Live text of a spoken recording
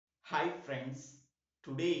Hi friends,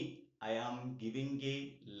 today I am giving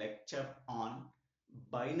a lecture on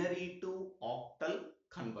binary to octal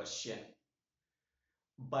conversion.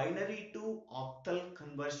 Binary to octal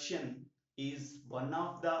conversion is one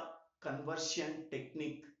of the conversion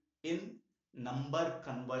technique in number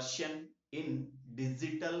conversion in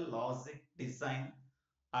digital logic design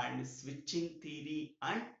and switching theory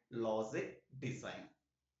and logic design.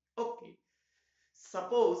 Okay,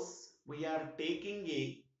 suppose we are taking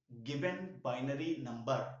a given binary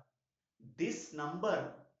number. This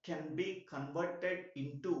number can be converted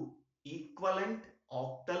into equivalent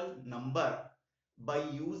octal number by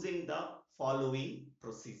using the following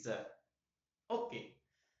procedure. Okay,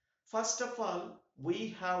 first of all,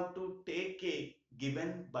 we have to take a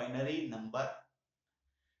given binary number.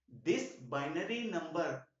 This binary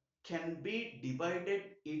number can be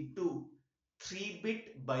divided into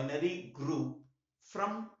 3-bit binary group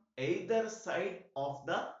from either side of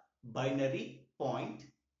the binary point.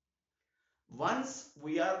 Once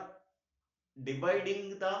we are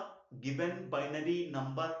dividing the given binary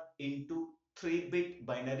number into 3-bit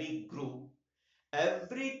binary group,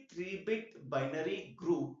 every 3-bit binary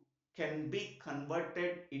group can be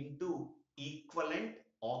converted into equivalent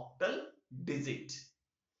octal digit.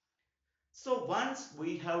 So once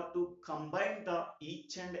we have to combine the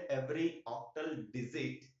each and every octal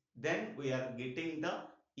digit, then we are getting the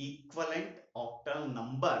equivalent octal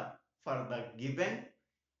number for the given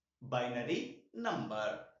binary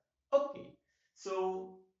number. Okay,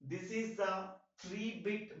 so this is the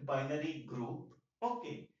 3-bit binary group.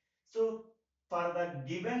 Okay, so for the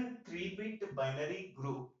given 3-bit binary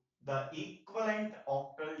group, the equivalent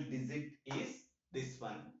octal digit is this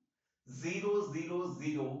one. 000,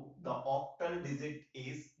 the octal digit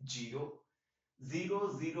is 0.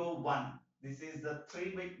 001, this is the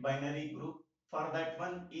 3-bit binary group. For that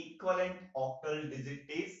one, equivalent octal digit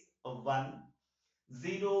is 1.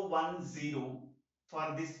 010,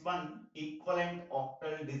 for this one, equivalent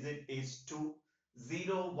octal digit is 2.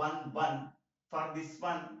 011, for this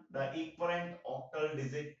one, the equivalent octal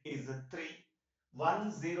digit is 3.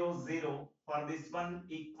 100, for this one,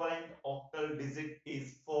 equivalent octal digit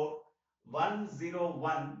is 4.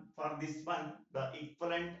 101, for this one, the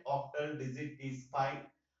equivalent octal digit is 5.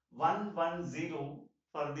 110,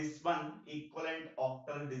 for this one, equivalent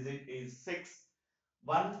octal digit is 6.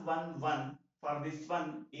 111, for this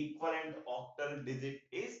one, equivalent octal digit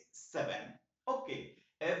is 7. Okay,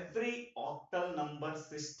 every octal number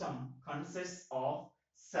system consists of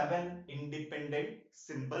 7 independent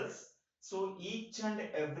symbols. So each and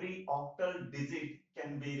every octal digit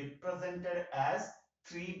can be represented as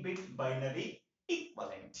 3-bit binary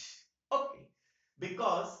equivalent. Okay,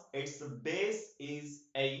 because its base is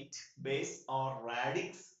 8, base or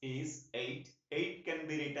radix is 8, 8 can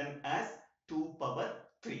be written as 2 power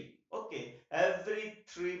 3. Okay, every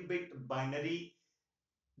 3-bit binary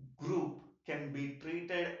group can be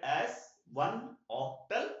treated as one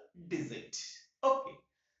octal digit. Okay,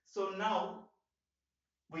 so now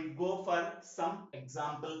we go for some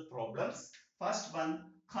example problems. First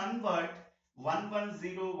one, convert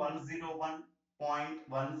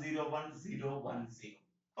 110101.101010.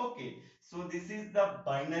 Okay, so this is the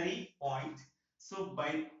binary point. So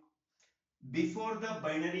by before the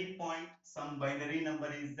binary point, some binary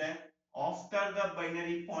number is there. After the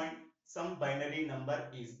binary point, some binary number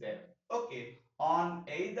is there. Okay, on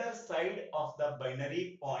either side of the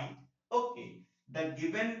binary point, okay, the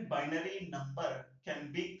given binary number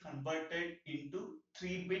can be converted into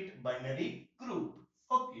 3-bit binary group.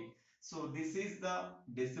 Okay, so this is the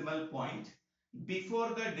decimal point. Before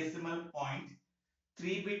the decimal point,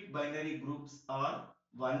 3-bit binary groups are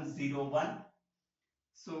 101.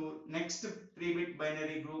 So next 3-bit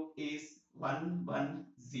binary group is 110.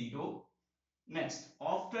 Next,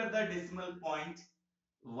 after the decimal point,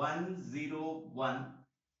 101.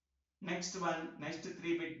 Next one, next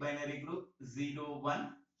 3-bit binary group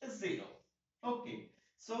 010. Okay,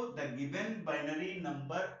 so the given binary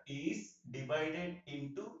number is divided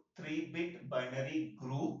into 3-bit binary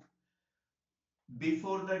group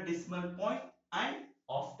before the decimal point and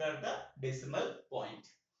after the decimal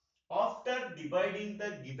point. After dividing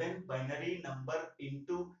the given binary number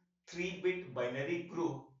into 3-bit binary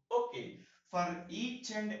group, okay, for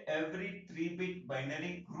each and every 3-bit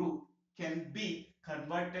binary group can be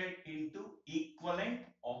converted into equivalent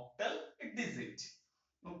octal digit.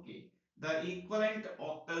 Okay, the equivalent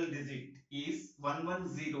octal digit is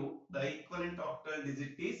 110, the equivalent octal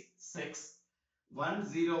digit is 6.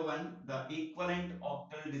 101, the equivalent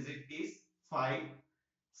octal digit is 5.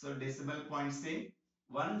 So decimal point same.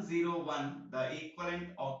 101, the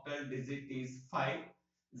equivalent octal digit is 5.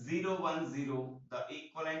 010, the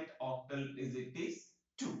equivalent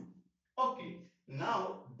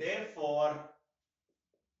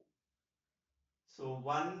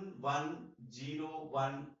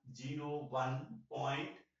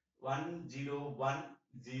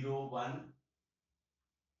 10101.10101.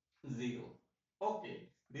 Okay,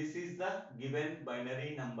 this is the given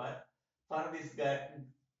binary number. For this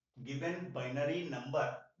given binary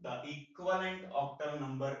number, the equivalent octal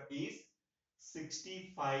number is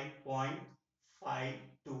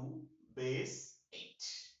 65.52 base 8.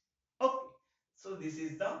 Okay, so this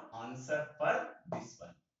is the answer for this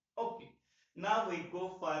one. Okay, now we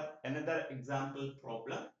go for another example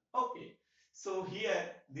problem. Okay, so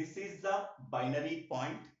here this is the binary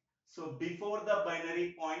point. So before the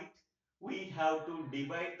binary point, we have to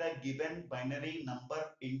divide the given binary number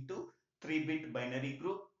into 3-bit binary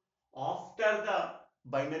group. After the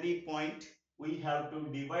binary point, we have to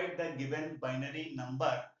divide the given binary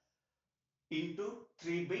number into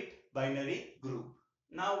 3-bit binary group.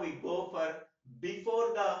 Now we go for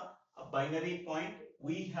before the binary point,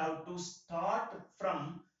 we have to start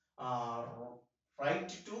from uh, right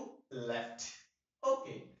to left.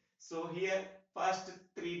 Okay, so here first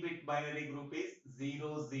 3-bit binary group is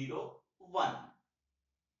 001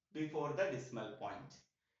 before the decimal point.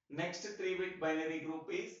 Next 3-bit binary group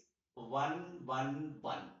is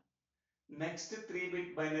 111. Next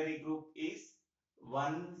 3-bit binary group is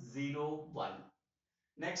 101.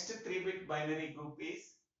 Next 3-bit binary group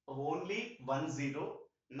is only 10.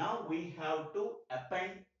 Now we have to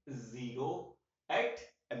append 0 at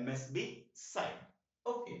MSB side.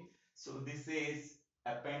 Okay, so this is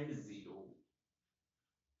append 0.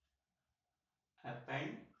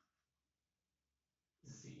 Append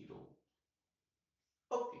 0.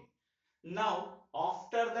 Okay. Now,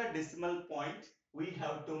 after the decimal point, we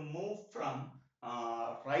have to move from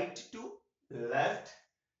right to left.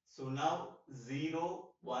 So now 0,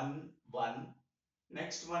 1, 1.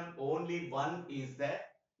 Next one, only 1 is there.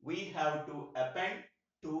 We have to append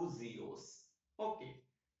 2 zeros. Okay.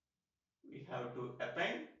 We have to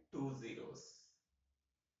append 2 zeros.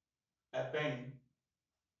 Append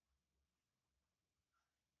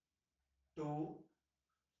 2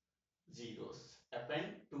 zeros. Append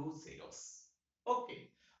 2 zeros. Okay.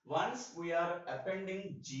 Once we are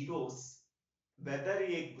appending zeros, whether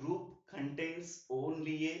a group contains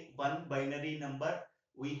only a one binary number,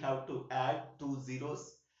 we have to add 2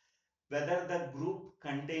 zeros. Whether the group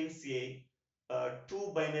contains a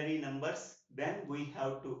two binary numbers, then we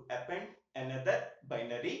have to append another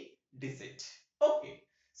binary digit. Okay,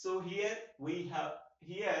 so here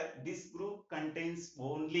this group contains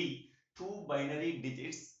only two binary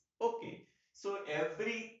digits. Okay, so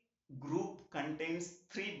every group contains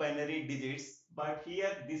three binary digits, but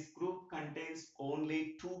here this group contains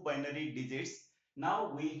only two binary digits.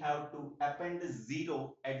 Now we have to append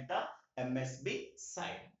 0 at the MSB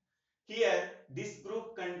side. Here, this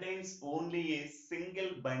group contains only a single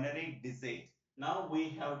binary digit. Now we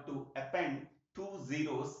have to append two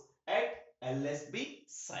zeros at LSB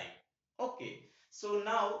side. Okay. So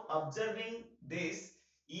now observing this,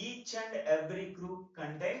 each and every group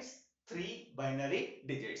contains three binary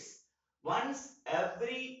digits. Once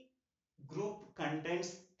every group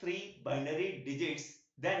contains three binary digits,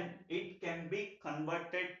 then it can be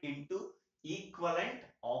converted into equivalent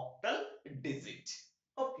octal digit.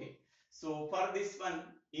 Okay. So for this one,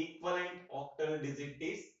 equivalent octal digit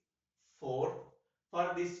is 4.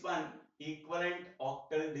 For this one, equivalent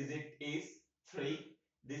octal digit is 3.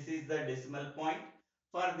 This is the decimal point.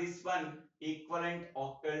 For this one, equivalent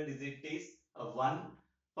octal digit is 1.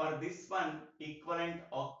 For this one, equivalent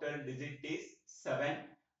octal digit is 7.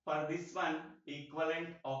 For this one, equivalent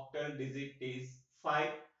octal digit is 5.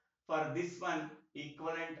 For this one,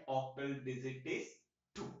 equivalent octal digit is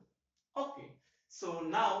 2. Okay. So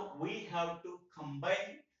now we have to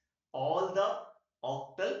combine all the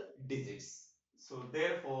octal digits. So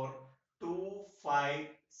therefore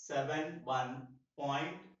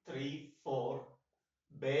 2571.34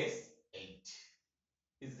 base 8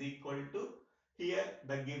 is equal to, here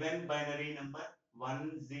the given binary number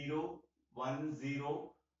 1010 ones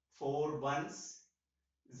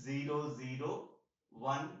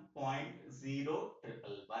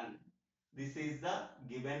 001.0111. This is the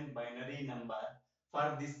given binary number.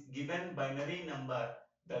 For this given binary number,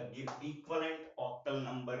 the equivalent octal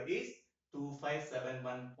number is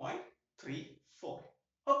 2571.34.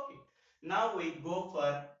 Okay. Now we go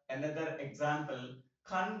for another example.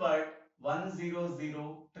 Convert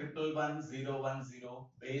 100111010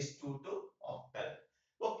 base 2 to octal.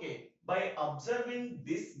 Okay. By observing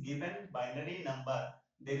this given binary number,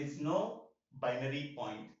 there is no binary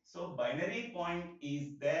point. So binary point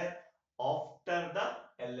is there after the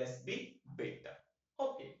LSB bit.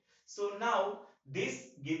 Okay. So now this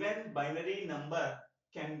given binary number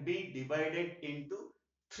can be divided into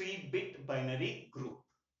 3-bit binary group.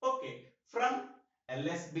 Okay, from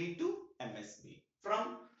LSB to MSB,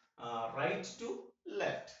 from right to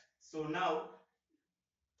left. So now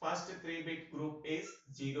first 3-bit group is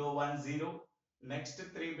 010, next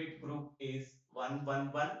 3-bit group is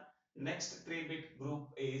 111, next 3-bit group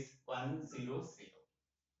is 100.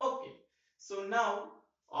 Okay, so now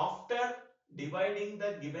after dividing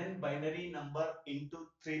the given binary number into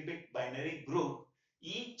 3-bit binary group,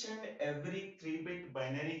 each and every 3-bit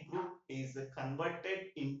binary group is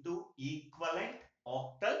converted into equivalent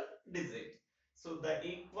octal digit. So the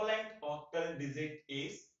equivalent octal digit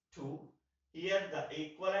is 2. Here the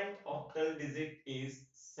equivalent octal digit is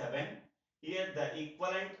 7. Here the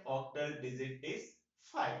equivalent octal digit is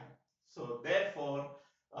 5. So therefore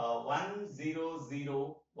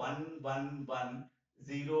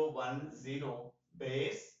 100111010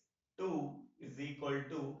 base 2 is equal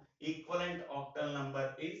to equivalent octal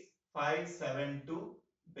number is 572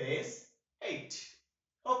 base 8.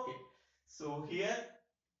 Okay, so here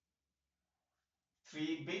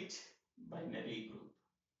 3-bit binary group,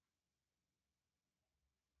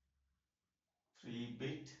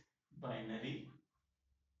 3-bit binary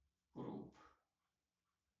group,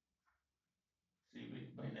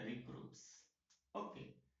 3-bit binary groups.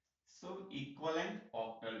 Okay, so equivalent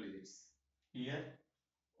octal digits. Here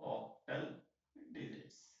octal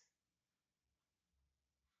digits.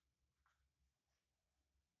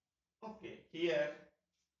 Okay, here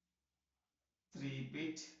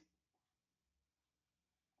 3-bit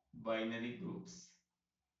binary groups,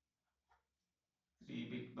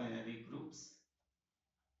 3-bit binary groups.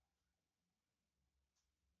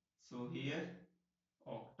 So here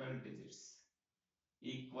octal digits,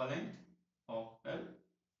 equivalent octal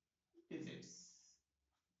digits.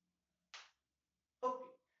 Okay,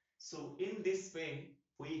 so in this way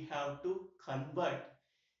we have to convert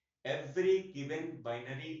every given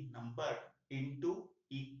binary number into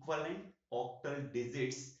equivalent octal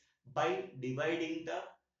digits by dividing the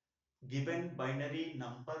given binary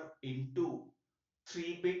number into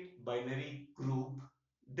 3-bit binary group.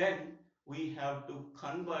 Then we have to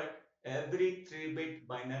convert every 3-bit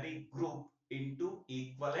binary group into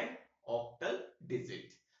equivalent octal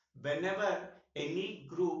digit. Whenever any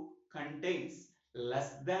group contains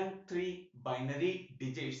less than 3 binary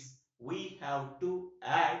digits, we have to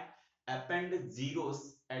append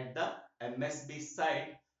zeros at the MSB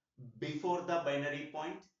side before the binary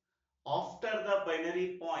point. After the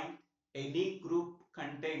binary point, any group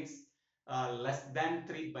contains less than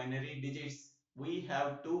 3 binary digits, we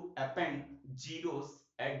have to append zeros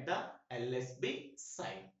at the LSB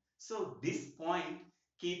side. So this point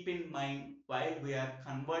keep in mind while we are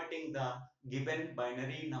converting the given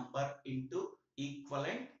binary number into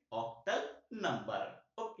equivalent octal number.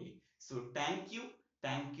 Okay, so thank you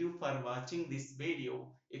for watching this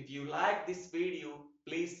video. If you like this video,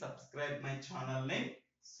 please subscribe my channel name.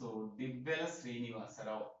 So DIVVELA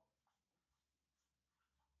Srinivasa.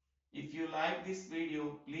 If you like this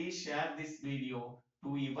video, please share this video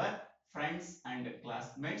to your friends and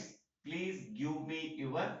classmates. Please give me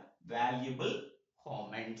your valuable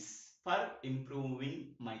comments for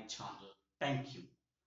improving my channel. Thank you.